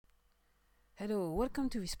Hello, welcome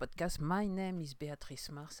to this podcast. My name is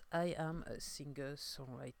Beatrice Mars. I am a singer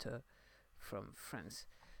songwriter from France.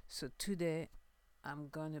 So today I'm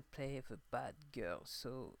gonna play the bad girl.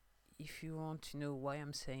 So if you want to know why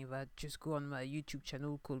I'm saying that, just go on my YouTube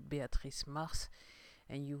channel called Beatrice Mars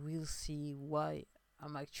and you will see why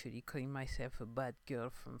I'm actually calling myself a bad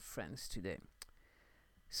girl from France today.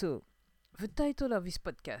 So the title of this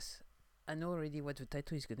podcast, I know already what the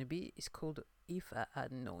title is gonna be, is called If I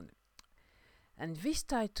Had Known. And this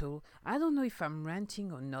title, I don't know if I'm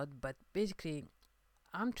ranting or not, but basically,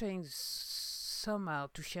 I'm trying somehow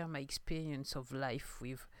to share my experience of life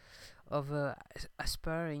with other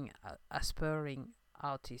aspiring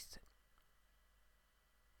artists.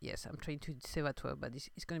 Yes, I'm trying to say that word, but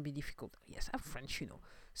it's going to be difficult. Yes, I'm French.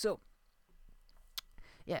 So,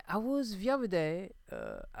 yeah, I was the other day,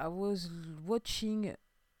 I was watching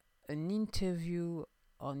an interview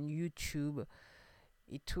on YouTube.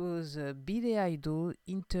 It was Billy Idol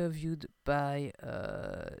interviewed by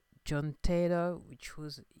John Taylor, which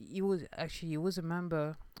was he was a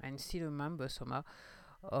member and still a member somehow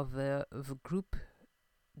of the group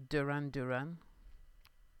Duran Duran.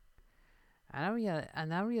 And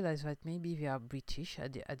I realized that maybe they are British. I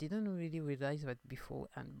didn't really realize that before,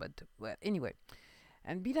 but well, anyway.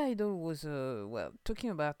 And Billy Idol was talking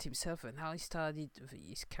about himself and how he started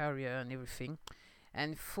his career and everything.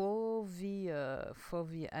 And for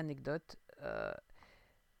the anecdote,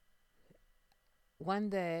 one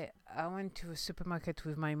day I went to a supermarket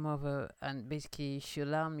with my mother, and basically she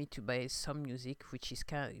allowed me to buy some music, which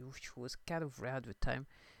was kind of rare at the time.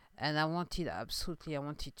 And I wanted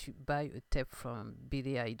to buy a tape from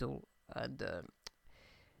Billy Idol, and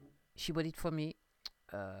she bought it for me.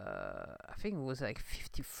 I think it was like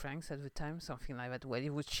 50 francs at the time, something like that. Well,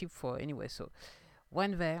 it was cheap for anyway. So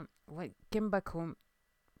went there, came back home,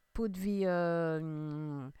 put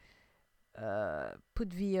the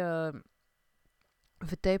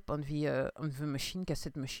tape on the machine,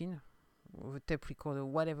 cassette machine, or the tape recorder,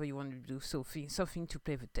 whatever you want to do. So something to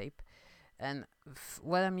play the tape, and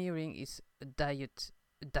what I'm hearing is a diet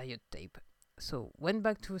tape. So went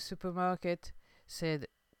back to the supermarket, said,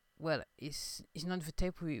 "Well, it's not the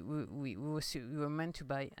tape we were meant to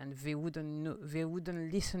buy," and they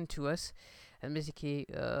wouldn't listen to us, and basically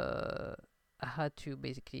I had to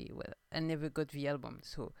I never got the album.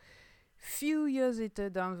 So few years later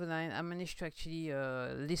down the line, I managed to actually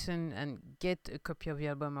listen and get a copy of the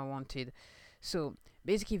album I wanted. So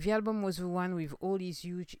basically, the album was the one with all these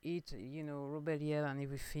huge hits, Rebellion and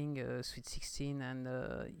everything, Sweet 16 and,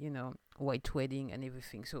 White Wedding and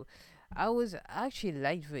everything. So I actually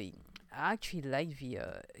liked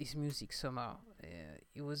his music somehow.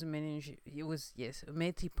 It was a manage, it was, yes, a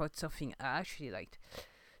melty pot, something I actually liked.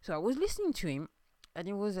 So I was listening to him, and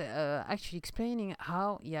he was actually explaining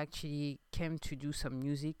how he actually came to do some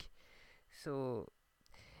music. So,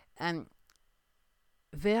 and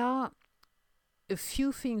there are a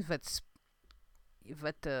few things that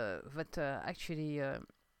actually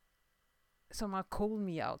somehow called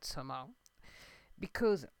me out somehow,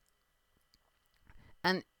 because,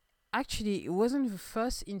 and actually it wasn't the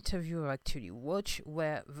first interview I actually watched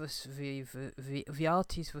where the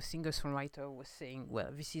artist, the singer songwriter was saying, well,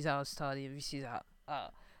 this is how I started, this is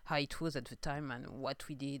how it was at the time and what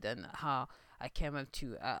we did and how I came up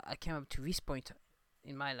to this point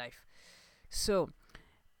in my life. So,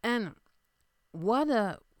 and what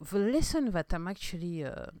the lesson that I'm actually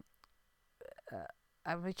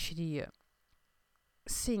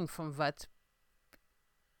seeing from that,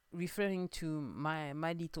 referring to my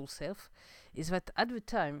little self, is that at the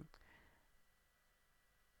time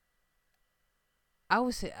I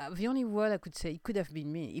would say, the only word I could say, it could have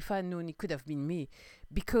been me. If I'd known, it could have been me,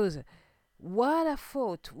 because what I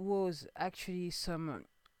thought was actually some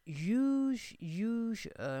huge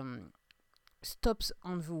stops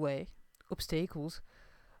on the way, obstacles,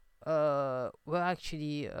 were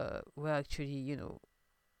actually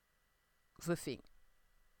the thing.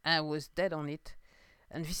 I was dead on it,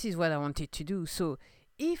 and this is what I wanted to do. So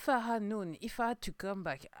if I had known, if I had to come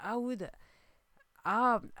back, I would.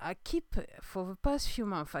 I keep, for the past few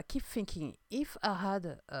months, I keep thinking, if I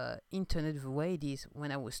had internet the way it is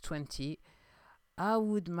when I was 20, how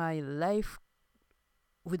would my life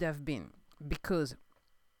would have been? Because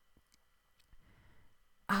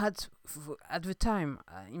I had, at the time,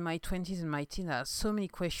 in my 20s and my teens, I had so many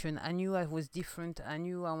questions. I knew I was different. I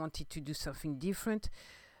knew I wanted to do something different,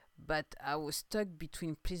 but I was stuck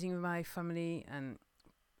between pleasing my family and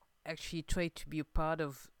actually try to be a part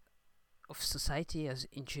of society as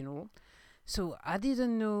in general. So I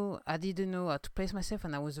didn't know how to place myself,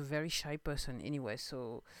 and I was a very shy person anyway.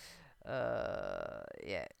 So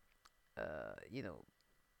yeah,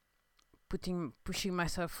 pushing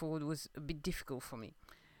myself forward was a bit difficult for me.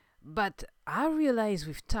 But I realized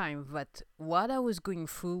with time that what I was going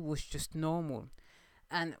through was just normal.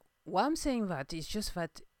 And why I'm saying that is just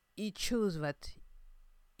that it shows that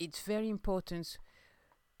it's very important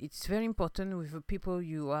it's very important with the people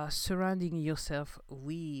you are surrounding yourself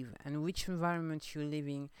with, and which environment you're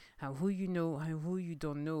living, and who you know and who you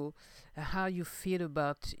don't know, how you feel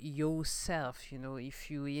about yourself. If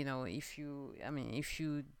you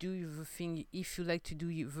do the thing, if you like to do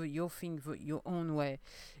your thing your own way,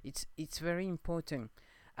 it's very important.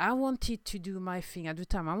 I wanted to do my thing at the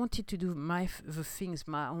time. I wanted to do the things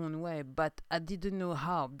my own way, but I didn't know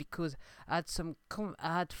how, because I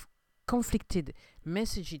had conflicted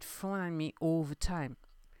messages thrown at me all the time.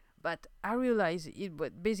 But I realized it.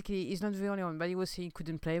 But basically, he's not the only one. But he was saying he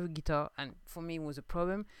couldn't play the guitar, and for me, it was a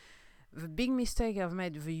problem. The big mistake I've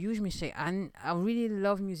made, the huge mistake, and I really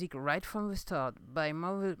love music right from the start. My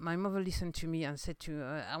mother listened to me and said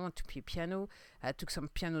I want to play piano. I took some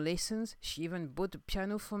piano lessons. She even bought a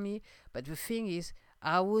piano for me. But the thing is,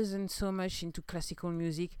 I wasn't so much into classical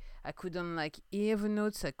music. I couldn't hear the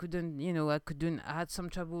notes. I had some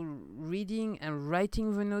trouble reading and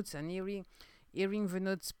writing the notes, and hearing the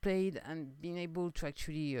notes played and being able to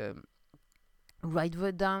actually write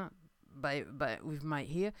them down by with my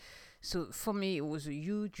ear. So for me, it was a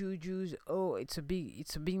huge. Oh, it's a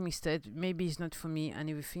big mistake. Maybe it's not for me and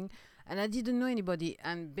everything. And I didn't know anybody.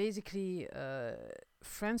 And basically,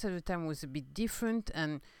 France at the time was a bit different,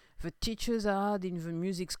 and the teachers I had in the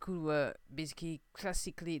music school were basically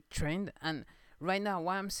classically trained. And right now,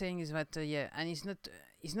 what I'm saying is that and it's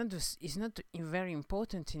not very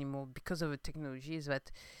important anymore because of the technology. Is that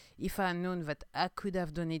if I had known that I could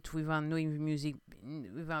have done it without knowing the music,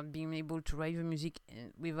 without being able to write the music,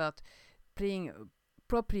 without playing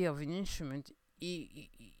properly of an instrument,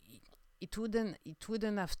 it wouldn't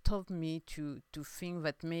have stopped me to think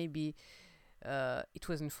that maybe it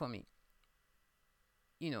wasn't for me.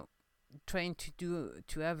 You know, trying to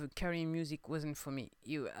have a career in music wasn't for me.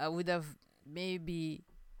 I would have maybe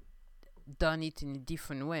done it in a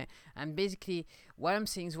different way. And basically, what I'm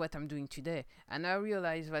saying is what I'm doing today. And I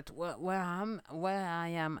realize that where I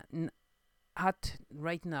am at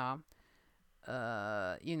right now,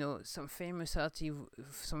 some famous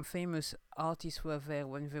artists were there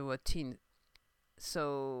when they were teen.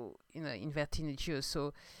 So in their teenage years.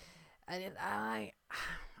 So and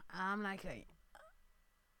I'm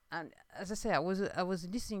and as I say, I was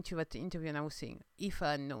listening to that interview, and I was saying, if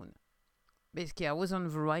I had known, basically I was on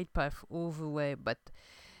the right path all the way, but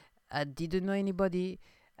I didn't know anybody.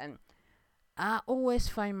 And I always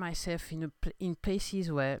find myself in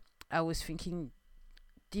places where I was thinking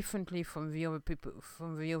differently from the other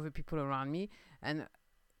people around me. And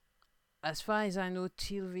as far as I know,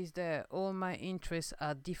 till this day, all my interests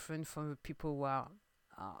are different from the people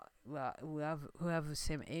who have the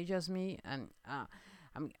same age as me. And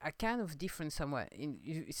I kind of different somewhere.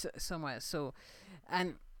 So,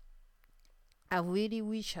 and I really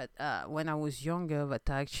wish when I was younger that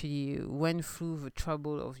I actually went through the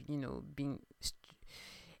trouble of being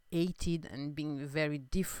hated and being very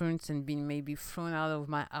different and being maybe thrown out of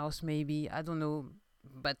my house. Maybe I don't know,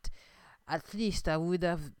 but at least I would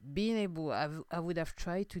have been able. I would have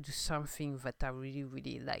tried to do something that I really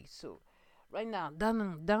really liked. So right now, down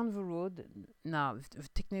the road, now the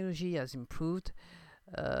technology has improved.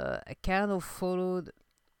 I kind of followed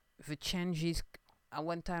the changes at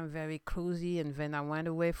one time very closely, and then I went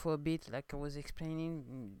away for a bit, like I was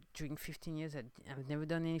explaining. During 15 years, I've never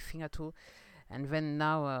done anything at all. And then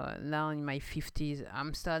now in my 50s,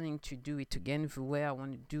 I'm starting to do it again the way I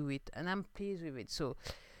want to do it, and I'm pleased with it. So,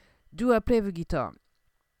 do I play the guitar?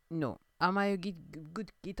 No. Am I a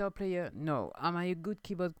good guitar player? No. Am I a good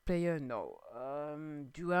keyboard player? No.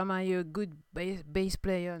 Am I a good bass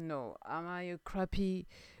player? No. Am I a crappy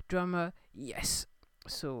drummer? Yes.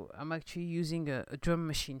 So I'm actually using a drum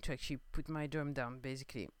machine to actually put my drum down,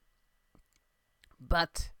 basically.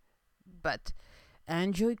 But but I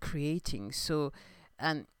enjoy creating. So,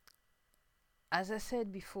 and as I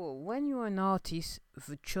said before, when you're an artist,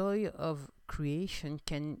 the joy of creation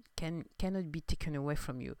cannot be taken away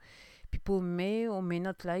from you. People may or may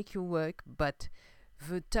not like your work, but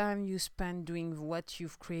the time you spend doing what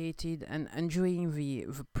you've created and enjoying the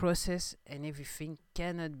process and everything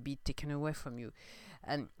cannot be taken away from you.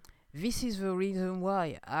 And this is the reason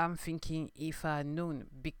why I'm thinking, if I had known,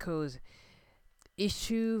 because it's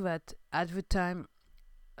true that at the time,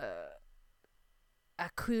 uh, I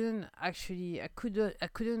couldn't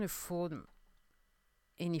afford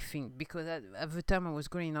anything, because at the time I was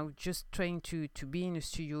growing up, just trying to be in a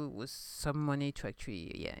studio was some money to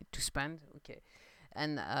actually, yeah, to spend. Okay.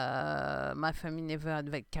 And my family never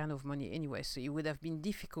had that kind of money anyway, so it would have been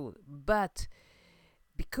difficult. But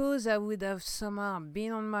because I would have somehow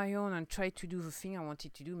been on my own and tried to do the thing I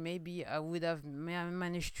wanted to do, maybe I would have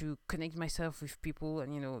managed to connect myself with people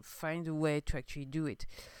and, find a way to actually do it.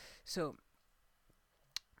 So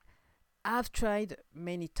I've tried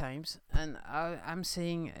many times, and I'm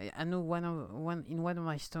saying, I know one in one of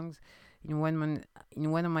my songs, in one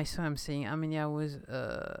of my songs, I'm saying how many hours.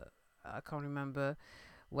 I can't remember.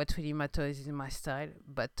 What really matters is my style,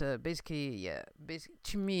 but basically, yeah.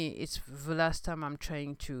 To me, it's the last time I'm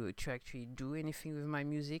trying to actually do anything with my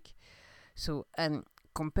music. So, and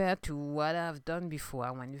compared to what I've done before,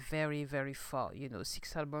 I went very, very far.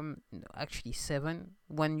 6 albums, no, actually seven.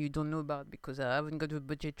 One you don't know about because I haven't got the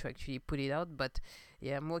budget to actually put it out. But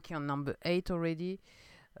yeah, I'm working on number 8 already.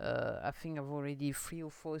 I think I've already 3 or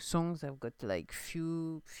 4 songs. I've got like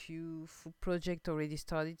few full project already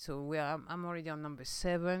started. So I'm already on number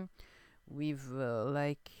 7 with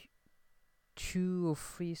like 2 or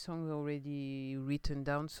 3 songs already written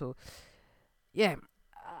down. So yeah,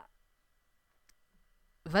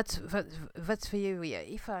 that's the area.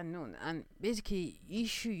 If I known, and basically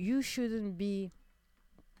you shouldn't be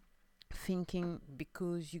thinking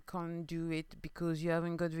because you can't do it, because you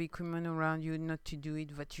haven't got the equipment around you not to do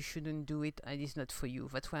it, that you shouldn't do it and it's not for you.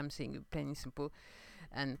 That's why I'm saying plain and simple.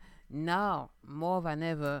 And now more than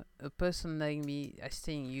ever, a person like me, I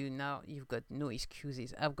saying you now, you've got no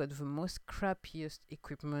excuses. I've got the most crappiest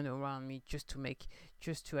equipment around me just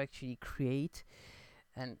to actually create.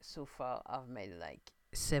 And so far I've made like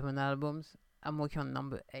 7 albums. I'm working on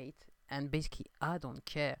number 8, and basically I don't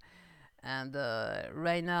care. And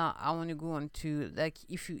right now I want to go on to, like,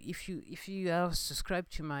 if you have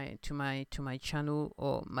subscribed to my channel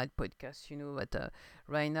or my podcast, you know that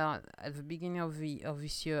right now at the beginning of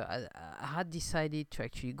this year, I had decided to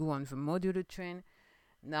actually go on the modular train.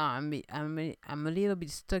 Now I'm a little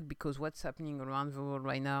bit stuck because what's happening around the world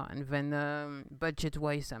right now, and then budget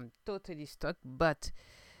wise I'm totally stuck. But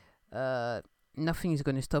uh, nothing is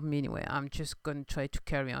going to stop me anyway. I'm just going to try to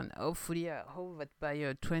carry on. Hopefully, I hope that by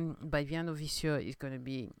the end of this year is going to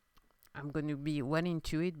be, I'm going to be well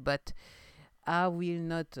into it. But I will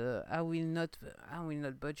not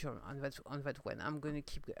budge on that one. I'm going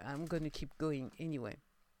to keep going anyway.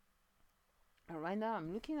 Right now,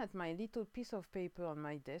 I'm looking at my little piece of paper on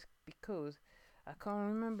my desk because I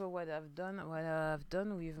can't remember what I've done. What I've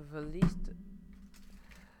done with the list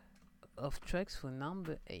of tracks for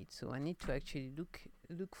number 8, so I need to actually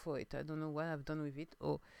look for it. I don't know what I've done with it.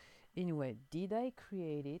 Or anyway, did I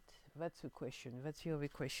create it? That's the question. That's the other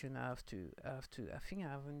question. I think I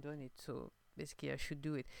haven't done it, so basically I should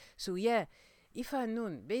do it. So yeah, if I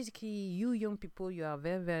known, basically you young people, you are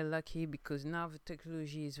very, very lucky because now the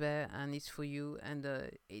technology is there and it's for you, and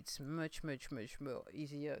it's much, much, much more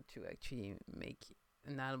easier to actually make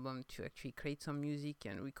an album, to actually create some music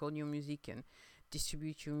and record your music and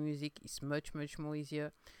distribute your music. Is much, much more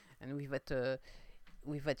easier. And with that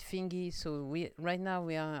thingy, so we right now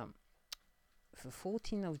we are the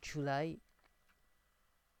 14th of July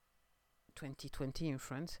 2020 in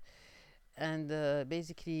France. And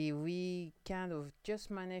basically we kind of just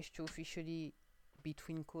managed to officially,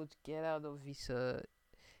 between quotes, get out of this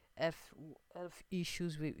health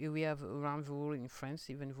issues we have around the world in France,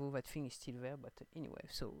 even though that thing is still there. But anyway,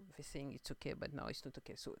 so they're saying it's okay, but now it's not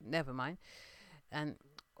okay, so never mind. And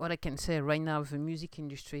what I can say right now, the music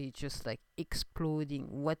industry is just like exploding.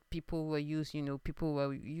 What people were used, people who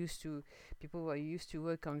are used to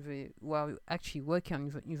work on who are actually working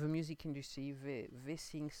on in the music industry, they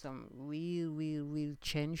seeing some real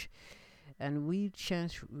change, and real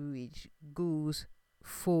change which goes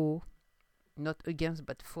for, not against,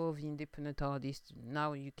 but for the independent artists.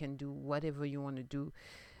 Now you can do whatever you want to do,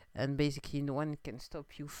 and basically no one can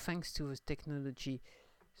stop you thanks to the technology.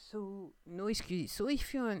 So no excuse. So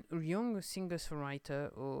if you're a young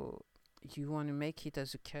singer-songwriter, or you want to make it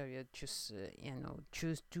as a career, just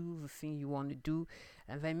do the thing you want to do,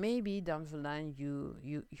 and then maybe down the line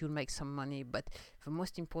you'll make some money. But the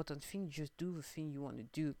most important thing, just do the thing you want to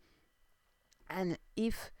do. And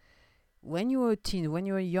if when you were a teen, when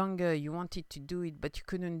you were younger, you wanted to do it but you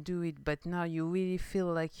couldn't do it, but now you really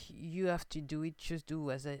feel like you have to do it, just do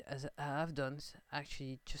as I have done.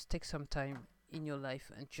 Actually, just take some time in your life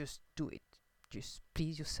and just do it. Just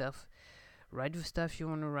please yourself. Write the stuff you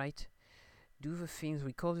want to write. Do the things,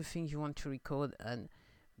 record the things you want to record, and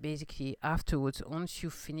basically afterwards, once you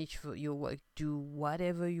finish your work, do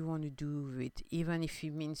whatever you want to do with it, even if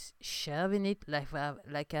it means shelving it,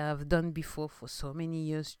 like I've done before for so many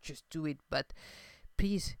years. Just do it, but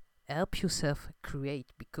please help yourself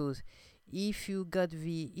create, because if you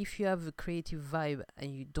have a creative vibe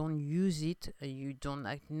and you don't use it and you don't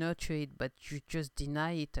like nurture it, but you just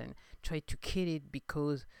deny it and try to kill it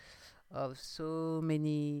because of so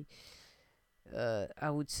many I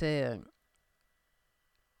would say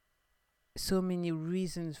so many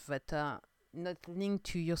reasons that are not linked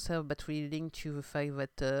to yourself but really linked to the fact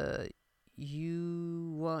that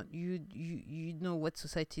you know what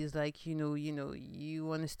society is like, you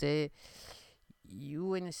want to stay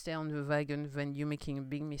on the wagon, when you're making a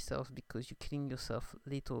big mistake because you're killing yourself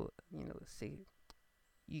little, say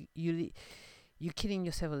you you're killing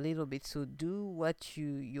yourself a little bit. So do what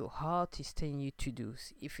your heart is telling you to do.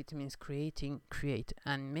 If it means creating, create.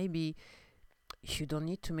 And maybe you don't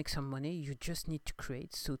need to make some money, you just need to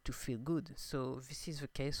create, so to feel good. So this is the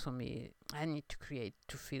case for me. I need to create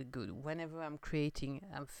to feel good. Whenever I'm creating,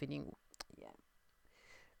 I'm feeling, yeah,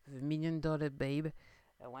 the $1 million babe.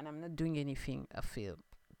 When I'm not doing anything, I feel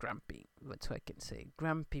grumpy. That's what I can say.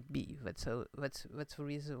 Grumpy B. That's the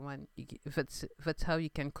reason why that's how you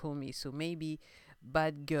can call me. So maybe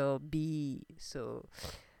bad girl B. So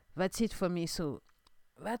that's it for me. So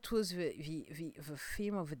that was the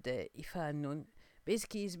theme of the day. If I had known,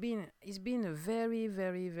 basically it's been a very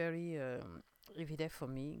very very heavy day for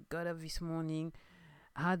me. Got up this morning,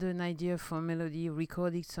 had an idea for a melody,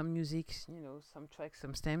 recorded some music, some tracks,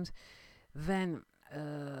 some stems. Then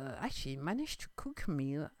actually managed to cook a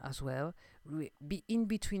meal as well. Be in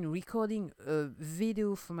between recording a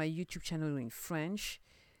video for my YouTube channel in French.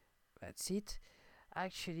 That's it.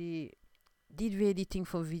 Actually did the editing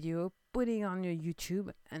for video, putting on your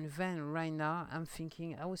YouTube, and then right now I was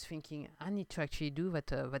thinking I need to actually do that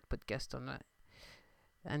podcast on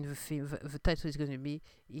and the title is going to be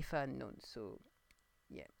If I Had Known. So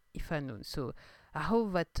yeah, If I Had Known. So I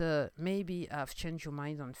hope that maybe I've changed your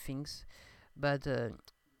mind on things, but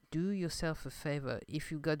do yourself a favor.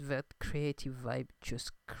 If you got that creative vibe,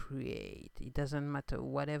 just create. It doesn't matter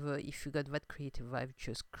whatever. If you got that creative vibe,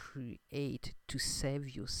 just create to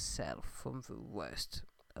save yourself from the worst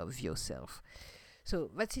of yourself.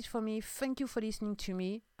 So that's it for me. Thank you for listening to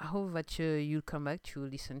me. I hope that you'll come back to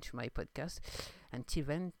listen to my podcast. Until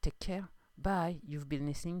then, take care. Bye. You've been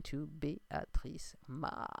listening to Beatrice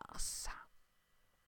Mars.